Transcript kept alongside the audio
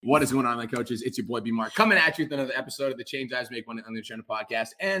What is going on, my coaches? It's your boy B Mark coming at you with another episode of the Change Eyes Make One on the Channel podcast.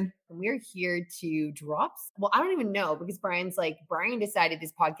 And we're here to drop. Well, I don't even know because Brian decided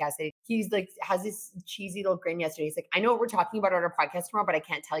this podcast. He's like, has this cheesy little grin yesterday. He's like, I know what we're talking about on our podcast tomorrow, but I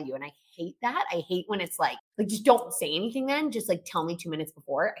can't tell you. And I hate that. I hate when it's like just don't say anything then. Just like tell me 2 minutes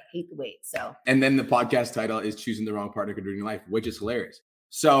before. I hate the wait. So. And then the podcast title is Choosing the Wrong Partner Could Ruin Your Life, which is hilarious.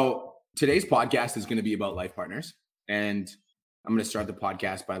 So today's podcast is going to be about life partners. And I'm going to start the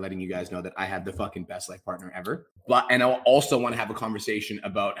podcast by letting you guys know that I have the fucking best life partner ever. And I also want to have a conversation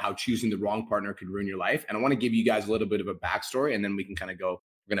about how choosing the wrong partner could ruin your life. And I want to give you guys a little bit of a backstory, and then we can kind of go,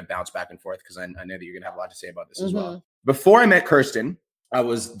 we're going to bounce back and forth because I know that you're going to have a lot to say about this as well. Before I met Kirsten, I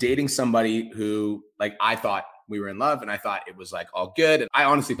was dating somebody who I thought we were in love and I thought it was all good. And I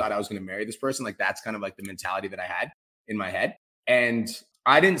honestly thought I was going to marry this person. That's kind of the mentality that I had in my head. And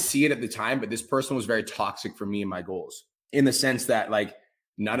I didn't see it at the time, but this person was very toxic for me and my goals. In the sense that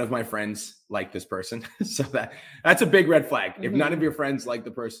none of my friends like this person. So that's a big red flag. If none of your friends like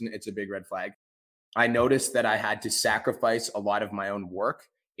the person, it's a big red flag. I noticed that I had to sacrifice a lot of my own work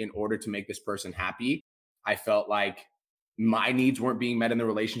in order to make this person happy. I felt like my needs weren't being met in the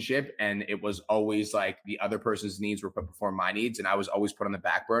relationship. And it was always the other person's needs were put before my needs. And I was always put on the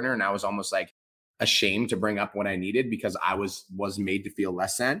back burner. And I was almost ashamed to bring up what I needed because I was made to feel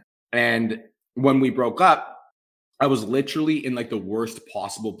less than. And when we broke up, I was literally in the worst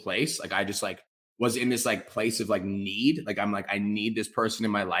possible place. I just was in this place of need. I need this person in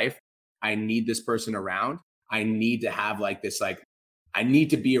my life. I need this person around. I need to have this, I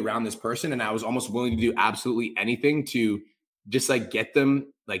need to be around this person. And I was almost willing to do absolutely anything to just get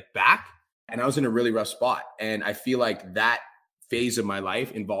them back. And I was in a really rough spot. And I feel that phase of my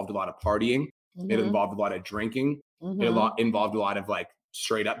life involved a lot of partying. It involved a lot of drinking. It involved a lot of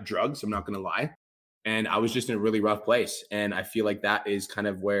straight up drugs. I'm not going to lie. And I was just in a really rough place. And I feel that is kind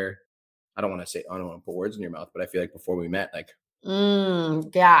of where, I don't want to put words in your mouth, but I feel before we met,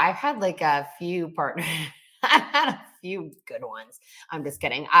 yeah, I've had a few partners. I've had a few good ones. I'm just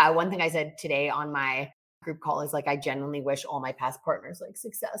kidding. One thing I said today on my group call is I genuinely wish all my past partners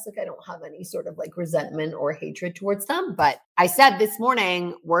success. I don't have any sort of resentment or hatred towards them. But I said this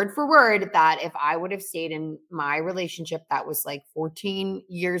morning, word for word, that if I would have stayed in my relationship that was 14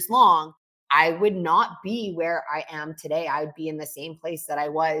 years long, I would not be where I am today. I would be in the same place that I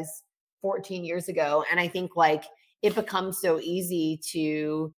was 14 years ago. And I think it becomes so easy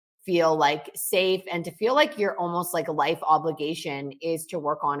to feel safe and to feel your almost a life obligation is to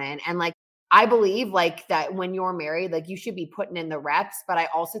work on it. And I believe that when you're married, you should be putting in the reps, but I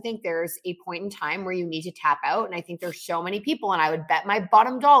also think there's a point in time where you need to tap out. And I think there's so many people, and I would bet my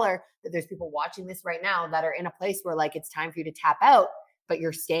bottom dollar that there's people watching this right now that are in a place where it's time for you to tap out, but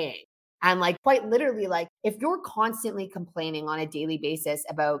you're staying. And quite literally, if you're constantly complaining on a daily basis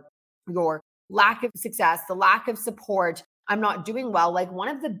about your lack of success, the lack of support, I'm not doing well. One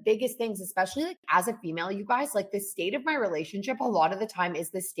of the biggest things, especially as a female, you guys, the state of my relationship a lot of the time is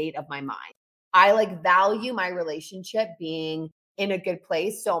the state of my mind. I value my relationship being in a good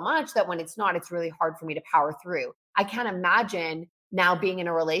place so much that when it's not, it's really hard for me to power through. I can't imagine now being in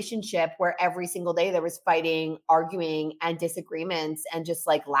a relationship where every single day there was fighting, arguing, and disagreements and just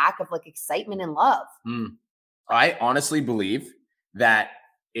lack of excitement and love. I honestly believe that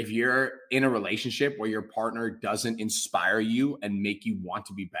if you're in a relationship where your partner doesn't inspire you and make you want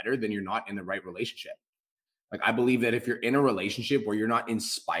to be better, then you're not in the right relationship. I believe that if you're in a relationship where you're not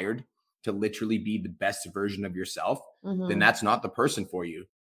inspired to literally be the best version of yourself, then that's not the person for you.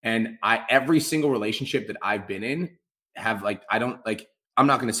 And every single relationship that I've been in have I'm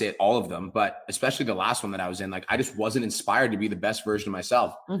not going to say all of them, but especially the last one that I was in, I just wasn't inspired to be the best version of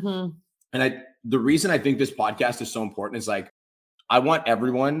myself. And the reason I think this podcast is so important is I want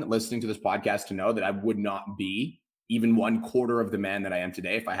everyone listening to this podcast to know that I would not be even 1/4 of the man that I am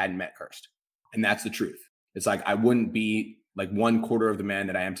today if I hadn't met Kirsten. And that's the truth. It's I wouldn't be 1/4 of the man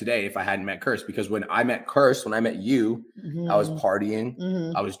that I am today if I hadn't met Kirsten. Because when I met Kirsten, when I met you, I was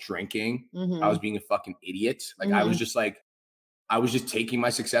partying, I was drinking, I was being a fucking idiot. I was just I was just taking my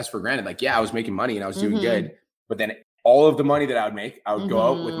success for granted. Yeah, I was making money and I was doing good. But then all of the money that I would make, I would go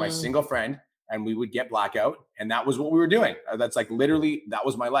out with my single friend and we would get blackout. And that was what we were doing. That's literally, that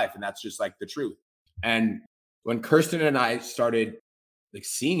was my life. And that's just the truth. And when Kirsten and I started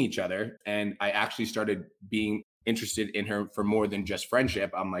seeing each other and I actually started being interested in her for more than just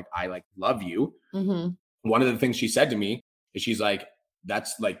friendship, I'm I love you. One of the things she said to me is she's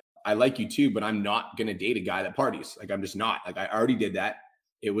that's I like you too, but I'm not going to date a guy that parties. I'm just not. I already did that.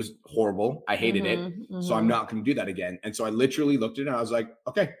 It was horrible. I hated it. So I'm not going to do that again. And so I literally looked at it and I was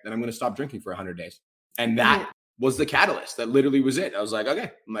okay, then I'm going to stop drinking for 100 days. And that was the catalyst. That literally was it. I was like,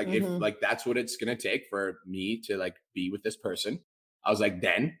 okay, I'm like, if Mhm. like that's what it's gonna take for me to like be with this person, I was like,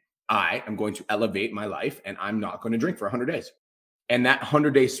 then I am going to elevate my life and I'm not going to drink for 100 days. And that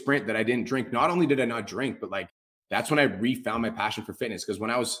 100-day sprint that I didn't drink, not only did I not drink, but like that's when I refound my passion for fitness. Because when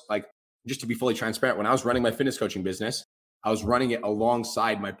I was like, just to be fully transparent, when I was running my fitness coaching business, I was running it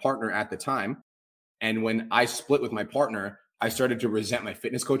alongside my partner at the time. And when I split with my partner, I started to resent my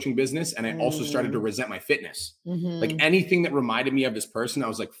fitness coaching business. And I also started to Mm. resent my fitness. Like Mhm. anything that reminded me of this person, I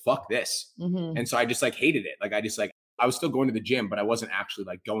was like, fuck this. Mhm. And so I just like hated it. Like I just like, I was still going to the gym, but I wasn't actually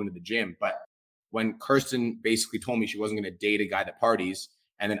like going to the gym. But when Kirsten basically told me she wasn't going to date a guy that parties,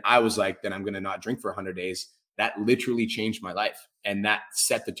 and then I was like, then I'm going to not drink for 100 days, that literally changed my life. And that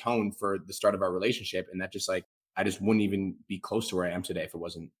set the tone for the start of our relationship. And that just like, I just wouldn't even be close to where I am today if it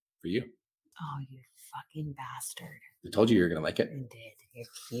wasn't for you. Oh, you fucking bastard. I told you were going to like it. You did. You're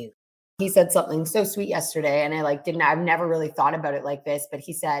cute. He said something so sweet yesterday, and I like didn't, I've never really thought about it like this, but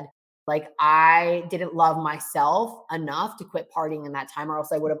he said, like, I didn't love myself enough to quit partying in that time, or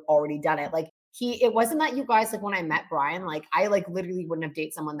else I would have already done it. Like, it wasn't that you guys, like when I met Brian, like I like literally wouldn't have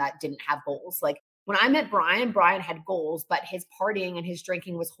dated someone that didn't have goals. Like when I met Brian, Brian had goals, but his partying and his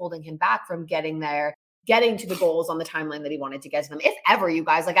drinking was holding him back from getting there, getting to the goals on the timeline that he wanted to get to them. If ever, you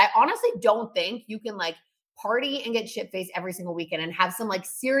guys, like I honestly don't think you can like party and get shit faced every single weekend and have some like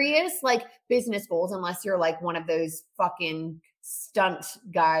serious like business goals unless you're like one of those fucking stunt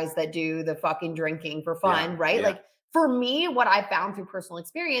guys that do the fucking drinking for fun, right? Yeah. Like for me, what I found through personal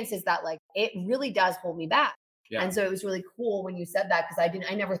experience is that like it really does hold me back. Yeah. And so it was really cool when you said that because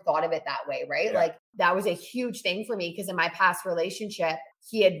I never thought of it that way, right? Yeah. Like that was a huge thing for me because in my past relationship,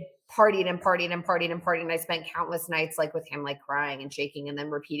 he had partied and partied and partied and partied. And I spent countless nights like with him, like crying and shaking and then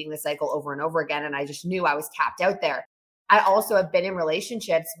repeating the cycle over and over again. And I just knew I was tapped out there. I also have been in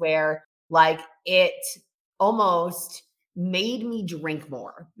relationships where like it almost made me drink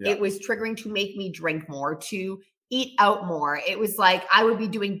more. Yeah. It was triggering to make me drink more, to eat out more. It was like I would be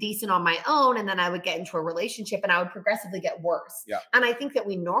doing decent on my own and then I would get into a relationship and I would progressively get worse. Yeah. And I think that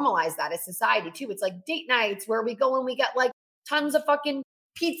we normalize that as society too. It's like date nights where we go and we get like tons of fucking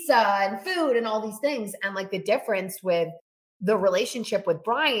pizza and food and all these things. And like the difference with the relationship with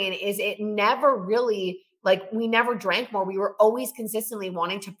Brian is it never really like we never drank more. We were always consistently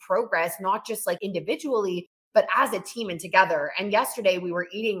wanting to progress, not just like individually, but as a team and together. And yesterday we were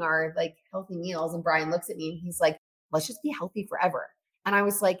eating our like healthy meals and Brian looks at me and he's like, let's just be healthy forever. And I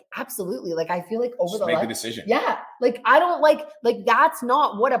was like, absolutely. Like, I feel like over Just the make the life, decision. yeah. Like, I don't like that's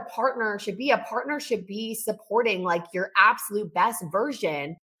not what a partner should be. A partner should be supporting like your absolute best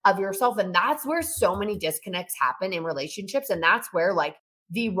version of yourself. And that's where so many disconnects happen in relationships. And that's where like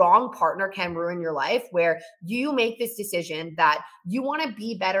the wrong partner can ruin your life, where you make this decision that you want to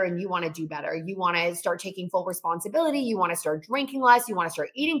be better and you want to do better. You want to start taking full responsibility. You want to start drinking less. You want to start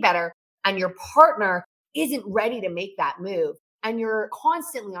eating better. And your partner isn't ready to make that move. And you're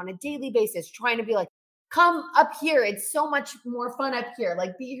constantly on a daily basis trying to be like, come up here. It's so much more fun up here.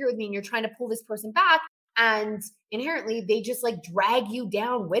 Like, be here with me. And you're trying to pull this person back. And inherently, they just like drag you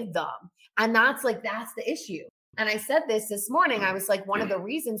down with them. And that's the issue. And I said this morning. I was like, one of the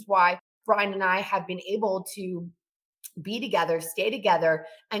reasons why Brian and I have been able to be together, stay together,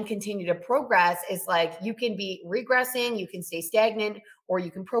 and continue to progress is like you can be regressing, you can stay stagnant, or you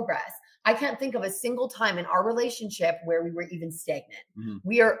can progress. I can't think of a single time in our relationship where we were even stagnant. Mhm.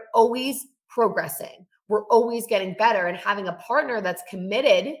 We are always progressing. We're always getting better. And having a partner that's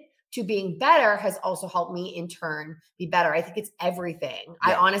committed to being better has also helped me in turn be better. I think it's everything.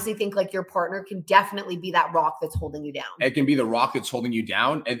 I Yeah. honestly think like your partner can definitely be that rock that's holding you down. It can be the rock that's holding you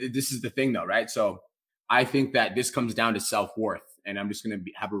down. And this is the thing though, right? So I think that this comes down to self-worth. And I'm just going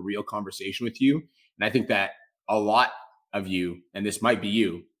to have a real conversation with you. And I think that a lot of you, and this might be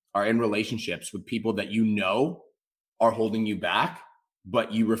you, are in relationships with people that you know are holding you back,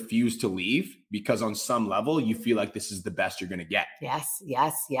 but you refuse to leave because on some level you feel like this is the best you're going to get. Yes. You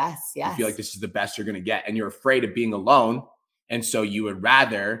feel like this is the best you're going to get, and you're afraid of being alone. And so you would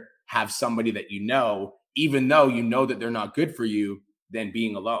rather have somebody that you know, even though you know that they're not good for you, than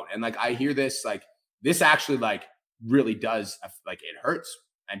being alone. And like, I hear this, like, this actually like really does, like, it hurts.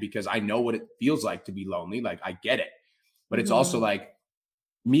 And because I know what it feels like to be lonely, like I get it. But it's also like,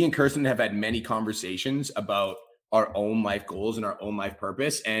 me and Kirsten have had many conversations about our own life goals and our own life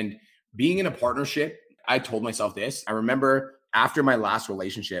purpose. And being in a partnership, I told myself this. I remember after my last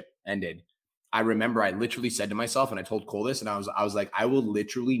relationship ended, I remember I literally said to myself, and I told Cole this, and I was like, I will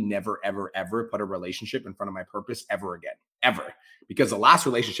literally never, ever, ever put a relationship in front of my purpose ever again, ever. Because the last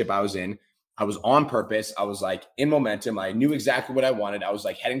relationship I was in, I was on purpose. I was like in momentum. I knew exactly what I wanted. I was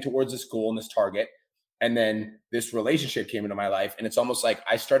like heading towards this goal and this target. And then this relationship came into my life, and it's almost like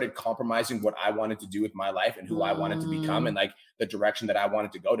I started compromising what I wanted to do with my life and who I wanted to become and like the direction that I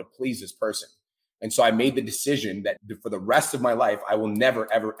wanted to go to please this person. And so I made the decision that for the rest of my life, I will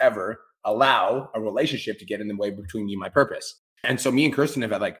never, ever, ever allow a relationship to get in the way between me and my purpose. And so me and Kirsten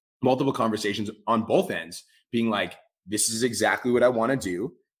have had like multiple conversations on both ends being like, this is exactly what I want to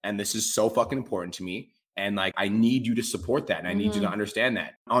do. And this is so fucking important to me. And like, I need you to support that. And I need you to understand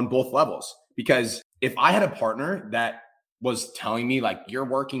that on both levels. Because if I had a partner that was telling me like, you're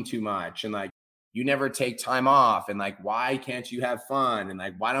working too much and like, you never take time off and like, why can't you have fun? And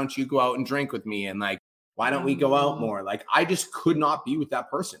like, why don't you go out and drink with me? And like, why don't we go out more? Like, I just could not be with that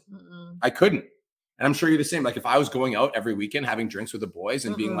person. I couldn't. And I'm sure you're the same. Like if I was going out every weekend, having drinks with the boys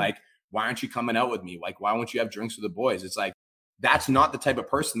and being like, why aren't you coming out with me? Like, why won't you have drinks with the boys? It's like, that's not the type of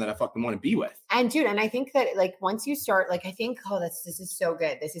person that I fucking want to be with. And dude, and I think that like once you start, like I think, this is so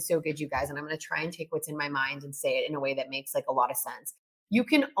good. This is so good, you guys. And I'm going to try and take what's in my mind and say it in a way that makes like a lot of sense. You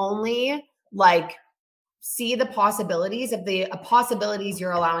can only like see the possibilities of the possibilities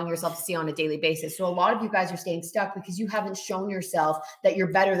you're allowing yourself to see on a daily basis. So a lot of you guys are staying stuck because you haven't shown yourself that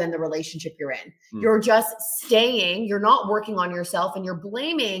you're better than the relationship you're in. You're just staying, you're not working on yourself, and you're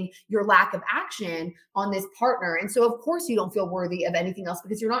blaming your lack of action on this partner. And so of course you don't feel worthy of anything else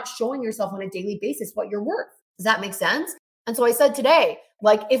because you're not showing yourself on a daily basis what you're worth. Does that make sense? And so I said today,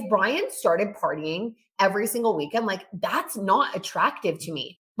 like if Brian started partying every single weekend, like that's not attractive to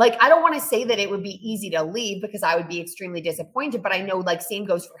me. Like, I don't want to say that it would be easy to leave because I would be extremely disappointed, but I know like same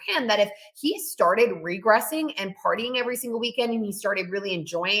goes for him, that if he started regressing and partying every single weekend and he started really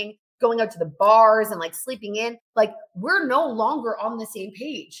enjoying going out to the bars and like sleeping in, like we're no longer on the same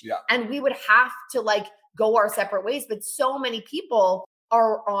page. Yeah. And we would have to like go our separate ways. But so many people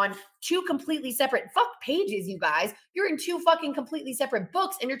are on two completely separate pages, you guys. You're in two fucking completely separate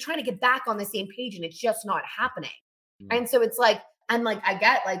books and you're trying to get back on the same page and it's just not happening. And so it's like, and like, I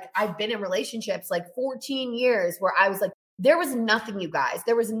get like, I've been in relationships like 14 years where I was like, there was nothing, you guys.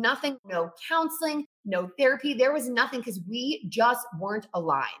 There was nothing, no counseling, no therapy. There was nothing because we just weren't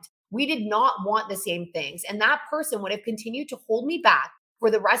aligned. We did not want the same things. And that person would have continued to hold me back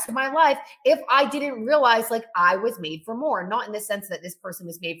for the rest of my life if I didn't realize like I was made for more. Not in the sense that this person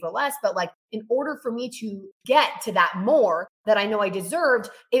was made for less, but like in order for me to get to that more that I know I deserved,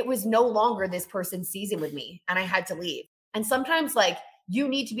 it was no longer this person's season with me and I had to leave. And sometimes like you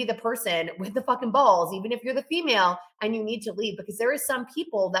need to be the person with the fucking balls, even if you're the female, and you need to leave because there is some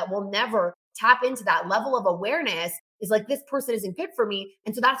people that will never tap into that level of awareness is like, this person isn't good for me.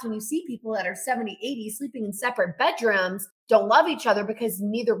 And so that's when you see people that are 70, 80 sleeping in separate bedrooms, don't love each other because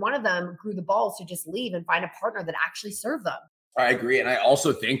neither one of them grew the balls to just leave and find a partner that actually served them. I agree. And I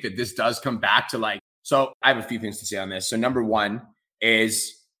also think that this does come back to like, so I have a few things to say on this. So number one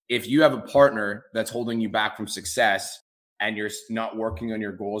is if you have a partner that's holding you back from success, and you're not working on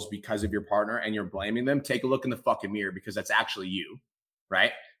your goals because of your partner and you're blaming them, take a look in the fucking mirror because that's actually you,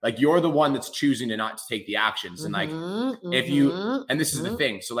 right? Like you're the one that's choosing to not take the actions. And like, if you, and this is the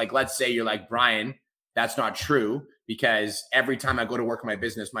thing. So like, let's say you're like, Brian, that's not true because every time I go to work in my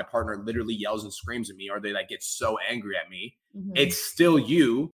business, my partner literally yells and screams at me, or they like get so angry at me. It's still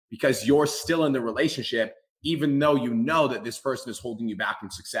you because you're still in the relationship, even though you know that this person is holding you back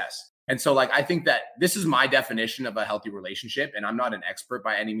from success. And so like, I think that this is my definition of a healthy relationship. And I'm not an expert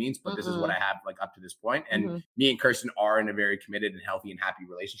by any means, but this is what I have like up to this point. And me and Kirsten are in a very committed and healthy and happy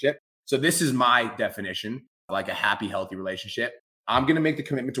relationship. So this is my definition, like a happy, healthy relationship. I'm going to make the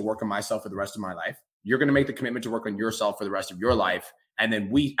commitment to work on myself for the rest of my life. You're going to make the commitment to work on yourself for the rest of your life. And then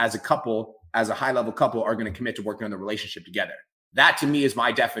we as a couple, as a high level couple, are going to commit to working on the relationship together. That to me is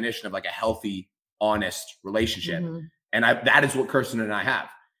my definition of like a healthy, honest relationship. And that is what Kirsten and I have.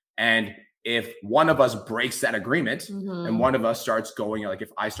 And if one of us breaks that agreement and one of us starts going, like if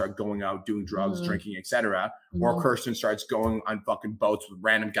I start going out, doing drugs, drinking, etc., or Kirsten starts going on fucking boats with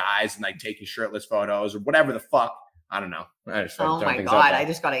random guys and like taking shirtless photos or whatever the fuck, I don't know. Oh my God, I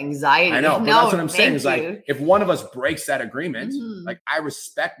just got anxiety. I know, but that's what I'm saying is like, if one of us breaks that agreement, like I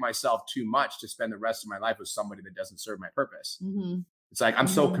respect myself too much to spend the rest of my life with somebody that doesn't serve my purpose. It's like, I'm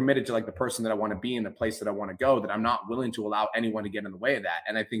so committed to like the person that I want to be in the place that I want to go that I'm not willing to allow anyone to get in the way of that.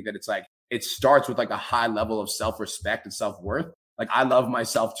 And I think that it's like, it starts with like a high level of self-respect and self-worth. Like I love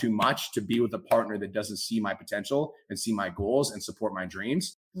myself too much to be with a partner that doesn't see my potential and see my goals and support my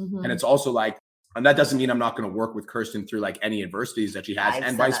dreams. And it's also like, and that doesn't mean I'm not going to work with Kirsten through like any adversities that she has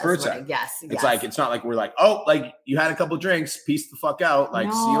and vice versa. It's like, it's not like we're like, oh, like you had a couple drinks, peace the fuck out. Like,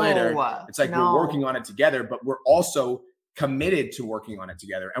 see you later. It's like, we're working on it together, but we're also committed to working on it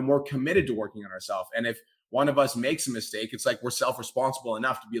together and we're committed to working on ourselves. And if one of us makes a mistake, it's like we're self-responsible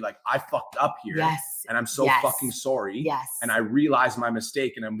enough to be like, I fucked up here. Yes. And I'm so fucking sorry. Yes. And I realize my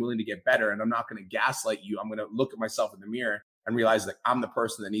mistake and I'm willing to get better. And I'm not going to gaslight you. I'm going to look at myself in the mirror and realize that I'm the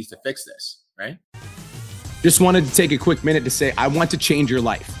person that needs to fix this, right? Just wanted to take a quick minute to say, I want to change your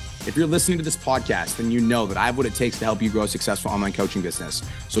life. If you're listening to this podcast, then you know that I have what it takes to help you grow a successful online coaching business.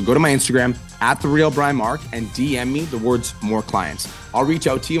 So go to my Instagram @TheRealBrianMark and DM me the words more clients. I'll reach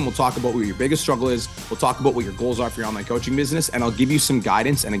out to you and we'll talk about what your biggest struggle is. We'll talk about what your goals are for your online coaching business, and I'll give you some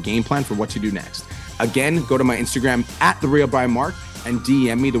guidance and a game plan for what to do next. Again, go to my Instagram @TheRealBrianMark and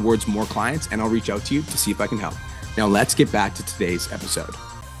DM me the words more clients, and I'll reach out to you to see if I can help. Now let's get back to today's episode.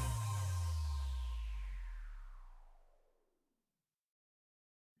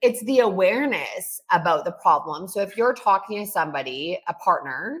 It's the awareness about the problem. So if you're talking to somebody, a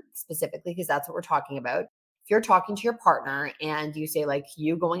partner specifically, because that's what we're talking about. If you're talking to your partner and you say like,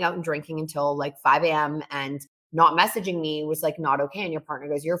 you going out and drinking until like 5 a.m. and not messaging me was like not okay. And your partner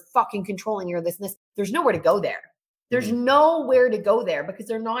goes, you're fucking controlling, you're this and this. There's nowhere to go there. There's nowhere to go there because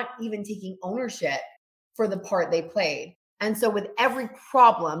they're not even taking ownership for the part they played. And so with every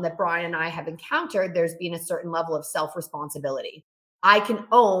problem that Brian and I have encountered, there's been a certain level of self-responsibility. I can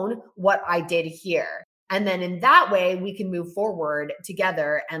own what I did here. And then in that way, we can move forward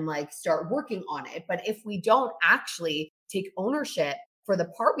together and like start working on it. But if we don't actually take ownership for the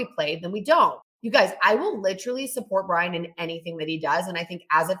part we played, then we don't. You guys, I will literally support Brian in anything that he does. And I think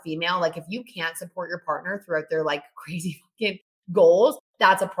as a female, like if you can't support your partner throughout their like crazy fucking goals,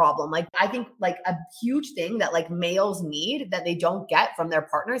 that's a problem. Like I think like a huge thing that like males need that they don't get from their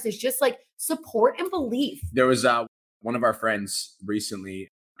partners is just like support and belief. There was one of our friends recently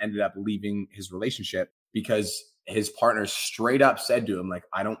ended up leaving his relationship because his partner straight up said to him, like,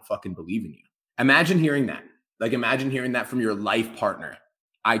 I don't fucking believe in you. Imagine hearing that. Like, imagine hearing that from your life partner.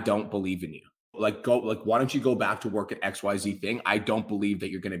 I don't believe in you. Like, why don't you go back to work at XYZ thing? I don't believe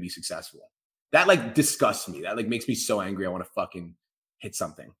that you're going to be successful. That like disgusts me. That like makes me so angry. I want to fucking hit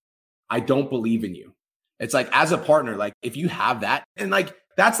something. I don't believe in you. It's like, as a partner, like if you have that, and like,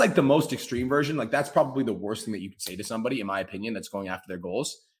 that's like the most extreme version. Like that's probably the worst thing that you could say to somebody, in my opinion, that's going after their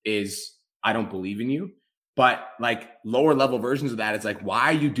goals is I don't believe in you. But like lower level versions of that, it's like, why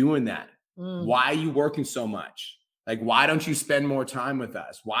are you doing that? Why are you working so much? Like, why don't you spend more time with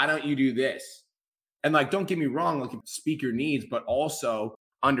us? Why don't you do this? And like, don't get me wrong, like speak your needs, but also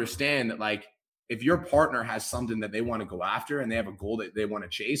understand that like, if your partner has something that they want to go after and they have a goal that they want to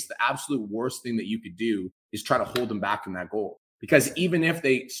chase, the absolute worst thing that you could do is try to hold them back from that goal. Because even if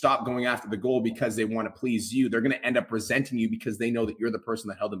they stop going after the goal because they want to please you, they're going to end up resenting you because they know that you're the person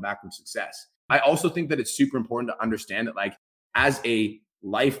that held them back from success. I also think that it's super important to understand that like as a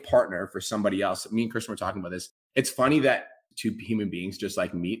life partner for somebody else, me and Christian were talking about this. It's funny that two human beings just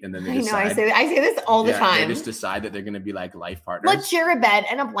like meet and then they decide. I say this all the time. They just decide that they're going to be like life partners. Let's share a bed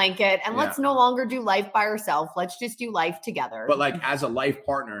and a blanket and let's no longer do life by ourselves. Let's just do life together. But like as a life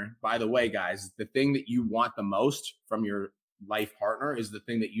partner, by the way, guys, the thing that you want the most from your life partner is the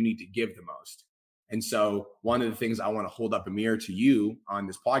thing that you need to give the most. And so one of the things I want to hold up a mirror to you on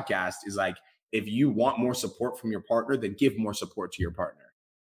this podcast is like, if you want more support from your partner, then give more support to your partner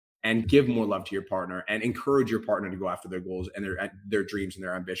and give more love to your partner and encourage your partner to go after their goals and their dreams and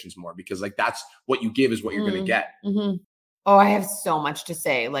their ambitions more, because like that's what you give is what you're going to get. Oh, I have so much to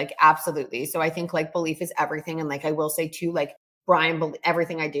say. Like, absolutely. So I think like belief is everything. And like, I will say too, like Brian,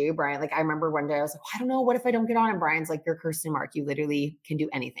 everything I do, Brian, like I remember one day I was like, I don't know, what if I don't get on? And Brian's like, you're Kirsten Mark. You literally can do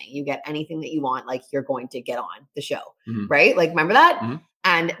anything. You get anything that you want. Like you're going to get on the show. Right. Like, remember that?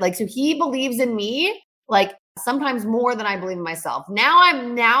 And like, so he believes in me, like sometimes more than I believe in myself.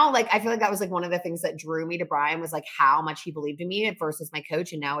 Now like, I feel like that was like one of the things that drew me to Brian was like how much he believed in me at first as my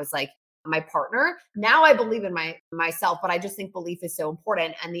coach. And now is like my partner. Now I believe in myself, but I just think belief is so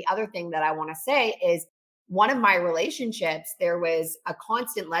important. And the other thing that I want to say is one of my relationships, there was a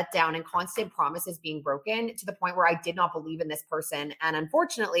constant letdown and constant promises being broken to the point where I did not believe in this person. And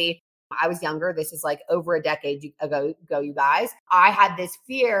unfortunately, I was younger. This is like over a decade ago, you guys. I had this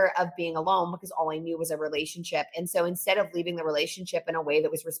fear of being alone because all I knew was a relationship. And so instead of leaving the relationship in a way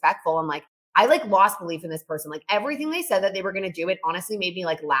that was respectful, I'm like, I like lost belief in this person. Like everything they said that they were going to do, it honestly made me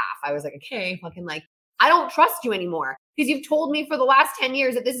like laugh. I was like, okay, fucking like, I don't trust you anymore because you've told me for the last 10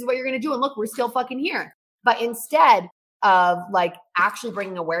 years that this is what you're going to do. And look, we're still fucking here. But instead of like actually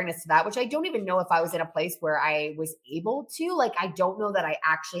bringing awareness to that, which I don't even know if I was in a place where I was able to, like, I don't know that I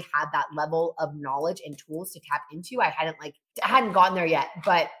actually had that level of knowledge and tools to tap into. I hadn't gotten there yet,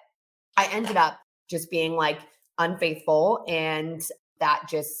 but I ended up just being like unfaithful, and that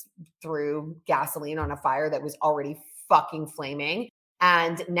just threw gasoline on a fire that was already fucking flaming.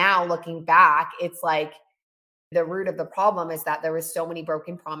 And now looking back, it's like, the root of the problem is that there was so many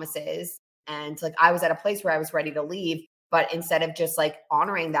broken promises. And like, I was at a place where I was ready to leave. But instead of just like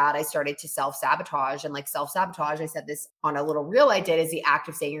honoring that, I started to self-sabotage. And like self-sabotage, I said this on a little reel I did, is the act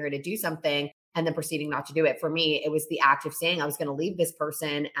of saying you're going to do something and then proceeding not to do it. For me, it was the act of saying I was going to leave this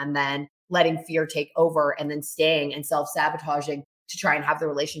person and then letting fear take over and then staying and self-sabotaging to try and have the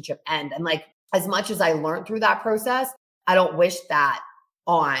relationship end. And like, as much as I learned through that process, I don't wish that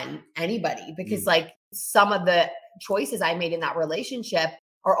on anybody, because like some of the choices I made in that relationship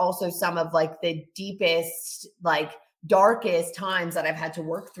are also some of like the deepest, like darkest times that I've had to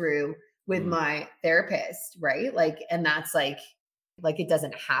work through with my therapist, right? Like, and that's like it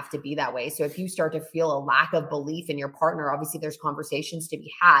doesn't have to be that way. So if you start to feel a lack of belief in your partner, obviously there's conversations to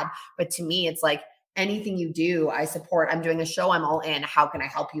be had. But to me, it's like anything you do, I support. I'm doing a show, I'm all in. How can I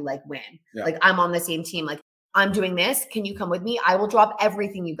help you like win? Yeah. Like I'm on the same team. Like I'm doing this. Can you come with me? I will drop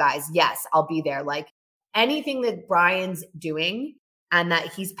everything, you guys. Yes, I'll be there. Like anything that Brian's doing and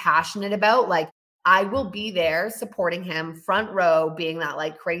that he's passionate about, like I will be there supporting him, front row, being that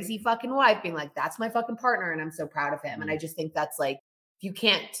like crazy fucking wife, being like, that's my fucking partner. And I'm so proud of him. And I just think that's like, if you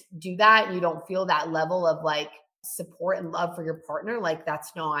can't do that and you don't feel that level of like support and love for your partner, like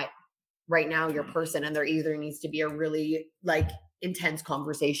that's not right now your person. And there either needs to be a really like intense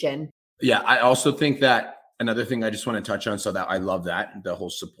conversation. Yeah. I also think that another thing I just want to touch on, so that I love that, the whole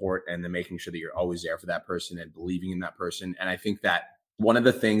support and the making sure that you're always there for that person and believing in that person. And I think that one of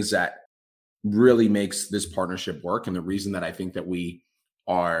the things that really makes this partnership work, and the reason that I think that we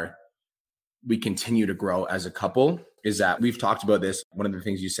continue to grow as a couple, is that we've talked about this. One of the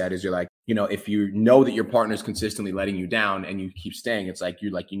things you said is you're like, you know, if you know that your partner is consistently letting you down and you keep staying, it's like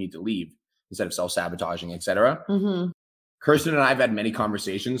you need to leave instead of self-sabotaging, etc. Kirsten and I have had many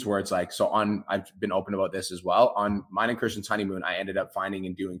conversations where it's like, I've been open about this as well. On mine and Kirsten's honeymoon, I ended up finding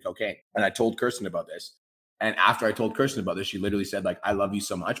and doing cocaine. And I told Kirsten about this. And after I told Kirsten about this, she literally said, like, I love you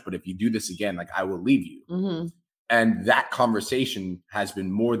so much, but if you do this again, like, I will leave you. And that conversation has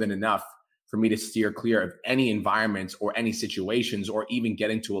been more than enough for me to steer clear of any environments or any situations, or even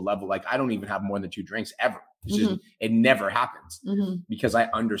getting to a level like I don't even have more than 2 drinks ever. It's just, it never happens because I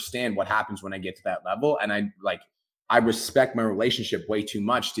understand what happens when I get to that level. And I respect my relationship way too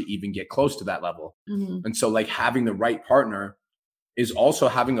much to even get close to that level. And so like having the right partner is also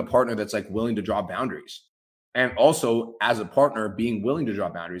having a partner that's like willing to draw boundaries. And also as a partner being willing to draw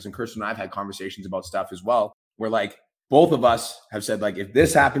boundaries. And Kirsten and I've had conversations about stuff as well, where like both of us have said, like, if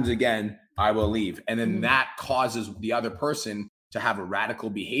this happens again, I will leave. And then that causes the other person to have a radical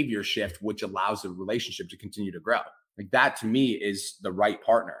behavior shift, which allows the relationship to continue to grow. Like that to me is the right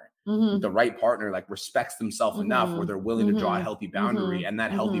partner. The right partner like respects themselves enough where they're willing to draw a healthy boundary. And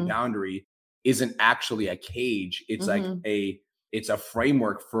that healthy boundary isn't actually a cage. It's like it's a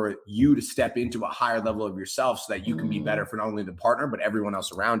framework for you to step into a higher level of yourself so that you can be better for not only the partner, but everyone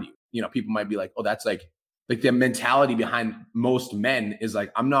else around you. You know, people might be like, oh, that's like the mentality behind most men is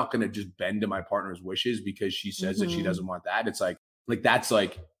like, I'm not going to just bend to my partner's wishes because she says that she doesn't want that. It's like, that's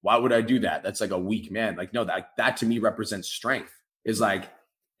like, why would I do that? That's like a weak man. Like, no, that to me represents strength. Is like,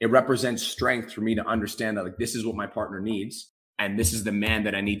 it represents strength for me to understand that like, this is what my partner needs. And this is the man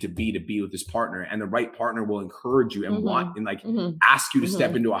that I need to be with this partner. And the right partner will encourage you and want and like ask you to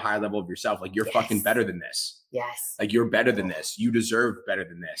step into a higher level of yourself. Like you're fucking better than this. Yes. Like you're better than this. You deserve better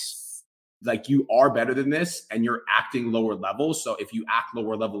than this. Like you are better than this and you're acting lower level. So if you act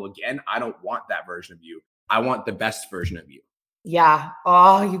lower level again, I don't want that version of you. I want the best version of you. Yeah.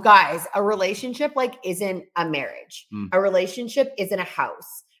 Oh, you guys, a relationship like isn't a marriage. A relationship isn't a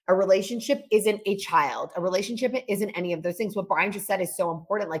house. A relationship isn't a child. A relationship isn't any of those things. What Brian just said is so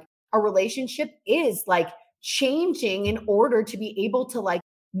important. Like a relationship is like changing in order to be able to like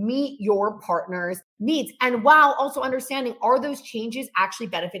meet your partner's needs. And while also understanding, are those changes actually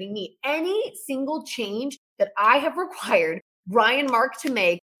benefiting me? Any single change that I have required Brian Mark to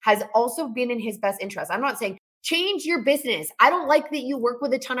make has also been in his best interest. I'm not saying change your business. I don't like that you work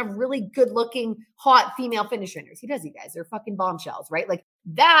with a ton of really good looking, hot female fitness trainers. He does, you guys. They're fucking bombshells, right? Like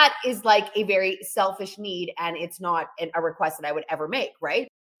that is like a very selfish need. And it's not a request that I would ever make, right?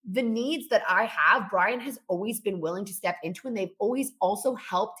 The needs that I have, Brian has always been willing to step into, and they've always also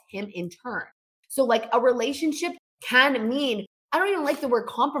helped him in turn. So like a relationship can mean, I don't even like the word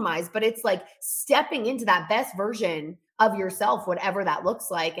compromise, but it's like stepping into that best version of yourself, whatever that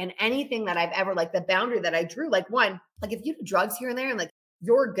looks like. And anything that I've ever, like the boundary that I drew, like one, like if you do drugs here and there and like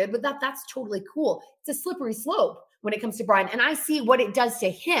you're good with that, that's totally cool. It's a slippery slope when it comes to Brian. And I see what it does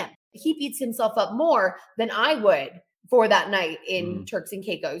to him. He beats himself up more than I would for that night in Turks and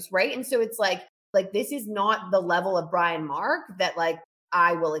Caicos, right? And so it's like this is not the level of Brian Mark that like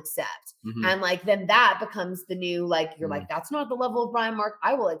I will accept. And like, then that becomes the new, like, you're like, that's not the level of Brian Mark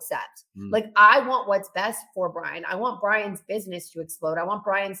I will accept. Like, I want what's best for Brian. I want Brian's business to explode. I want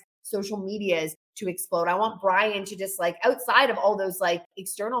Brian's social medias to explode. I want Brian to just like, outside of all those like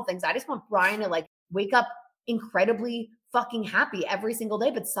external things, I just want Brian to like wake up incredibly fucking happy every single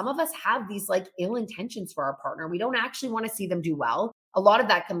day. But some of us have these like ill intentions for our partner. We don't actually want to see them do well. A lot of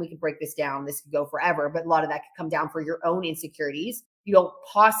that we could break this down. This could go forever, but a lot of that could come down for your own insecurities. You don't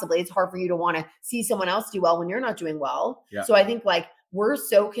it's hard for you to want to see someone else do well when you're not doing well. Yeah. So I think like we're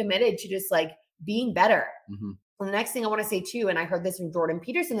so committed to just like being better. And the next thing I want to say too, and I heard this from Jordan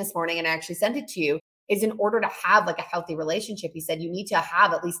Peterson this morning and I actually sent it to you, is in order to have like a healthy relationship, he said you need to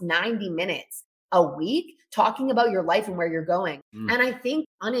have at least 90 minutes a week talking about your life and where you're going. And I think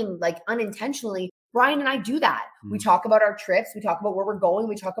unintentionally, Brian and I do that. We talk about our trips. We talk about where we're going.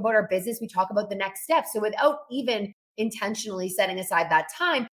 We talk about our business. We talk about the next step. So without even intentionally setting aside that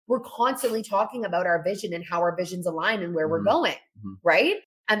time, we're constantly talking about our vision and how our visions align and where we're going. Right.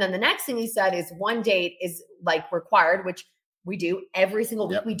 And then the next thing he said is one date is like required, which we do every single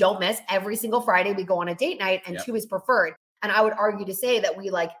week. We don't miss. Every single Friday we go on a date night, and 2 is preferred. And I would argue to say that we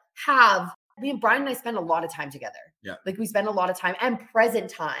like me and Brian and I spend a lot of time together. Like we spend a lot of time and present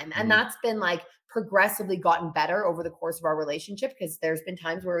time. And that's been like progressively gotten better over the course of our relationship, because there's been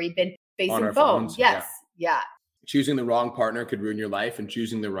times where we've been facing phones. Yes. Yeah. Choosing the wrong partner could ruin your life, and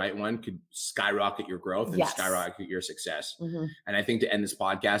choosing the right one could skyrocket your growth and skyrocket your success. And I think to end this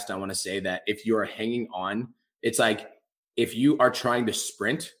podcast, I want to say that if you're hanging on, it's like if you are trying to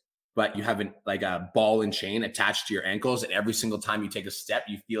sprint, but you have like a ball and chain attached to your ankles, and every single time you take a step,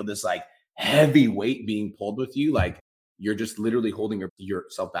 you feel this like heavy weight being pulled with you, like you're just literally holding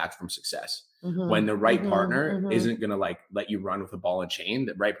yourself back from success. When the right partner isn't going to like let you run with a ball and chain,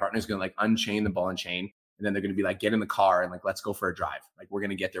 the right partner is going to like unchain the ball and chain. And then they're going to be like, get in the car and like, let's go for a drive. Like we're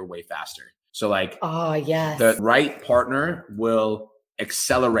going to get there way faster. So like, the right partner will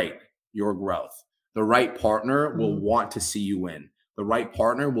accelerate your growth. The right partner will want to see you win. The right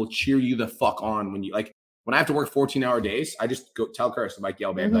partner will cheer you the fuck on when you like, when I have to work 14-hour days, I just go tell Kirsten, I'm like,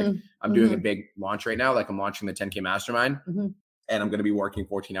 yo, babe, like I'm doing a big launch right now. Like I'm launching the 10K mastermind and I'm going to be working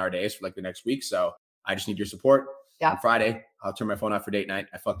 14-hour days for like the next week. So I just need your support. On Friday, I'll turn my phone off for date night.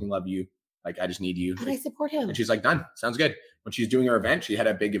 I fucking love you. Like, I just need you. And I support him. And she's like, done. Sounds good. When she's doing her event, she had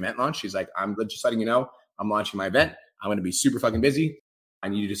a big event launch. She's like, I'm just letting you know, I'm launching my event. I'm going to be super fucking busy. I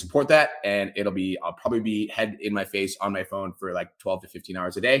need you to support that. And I'll probably be head in my face on my phone for like 12 to 15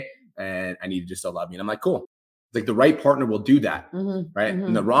 hours a day. And I need you to still love me. And I'm like, cool. Like the right partner will do that. Right.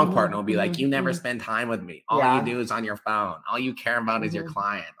 And the wrong partner will be like, you never spend time with me. All you do is on your phone. All you care about is your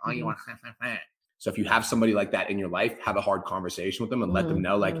client. All you want. So if you have somebody like that in your life, have a hard conversation with them and let them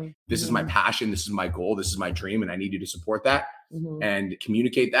know, like, this is my passion. This is my goal. This is my dream. And I need you to support that and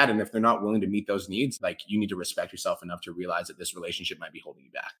communicate that. And if they're not willing to meet those needs, like you need to respect yourself enough to realize that this relationship might be holding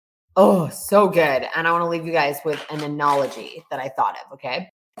you back. Oh, so good. And I want to leave you guys with an analogy that I thought of. Okay.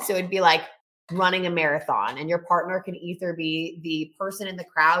 So it'd be like running a marathon, and your partner can either be the person in the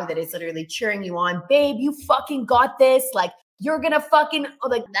crowd that is literally cheering you on. Babe, you fucking got this. Like, you're going to fucking,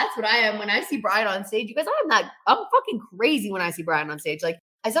 like, that's what I am when I see Brian on stage. You guys, I'm fucking crazy when I see Brian on stage. Like,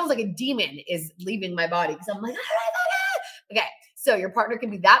 I sound like a demon is leaving my body because I'm like, okay. So your partner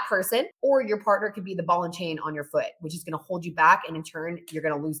can be that person, or your partner could be the ball and chain on your foot, which is going to hold you back. And in turn, you're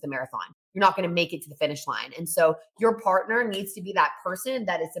going to lose the marathon. You're not going to make it to the finish line. And so your partner needs to be that person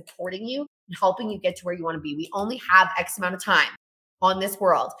that is supporting you and helping you get to where you want to be. We only have X amount of time on this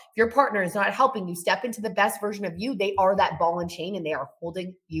world. If your partner is not helping you step into the best version of you, they are that ball and chain and they are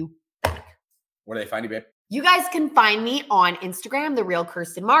holding you back. Where do they find you, babe? You guys can find me on Instagram, The Real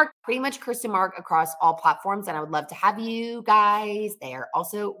Kirsten Mark, pretty much Kirsten Mark across all platforms. And I would love to have you guys there.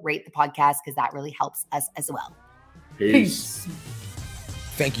 Also rate the podcast because that really helps us as well. Peace.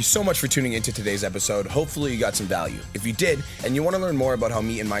 Thank you so much for tuning into today's episode. Hopefully you got some value. If you did, and you want to learn more about how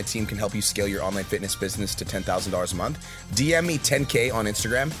me and my team can help you scale your online fitness business to $10,000 a month, DM me 10K on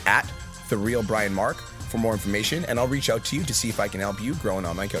Instagram at TheRealBrianMark for more information, and I'll reach out to you to see if I can help you grow an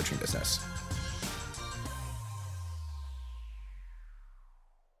online coaching business.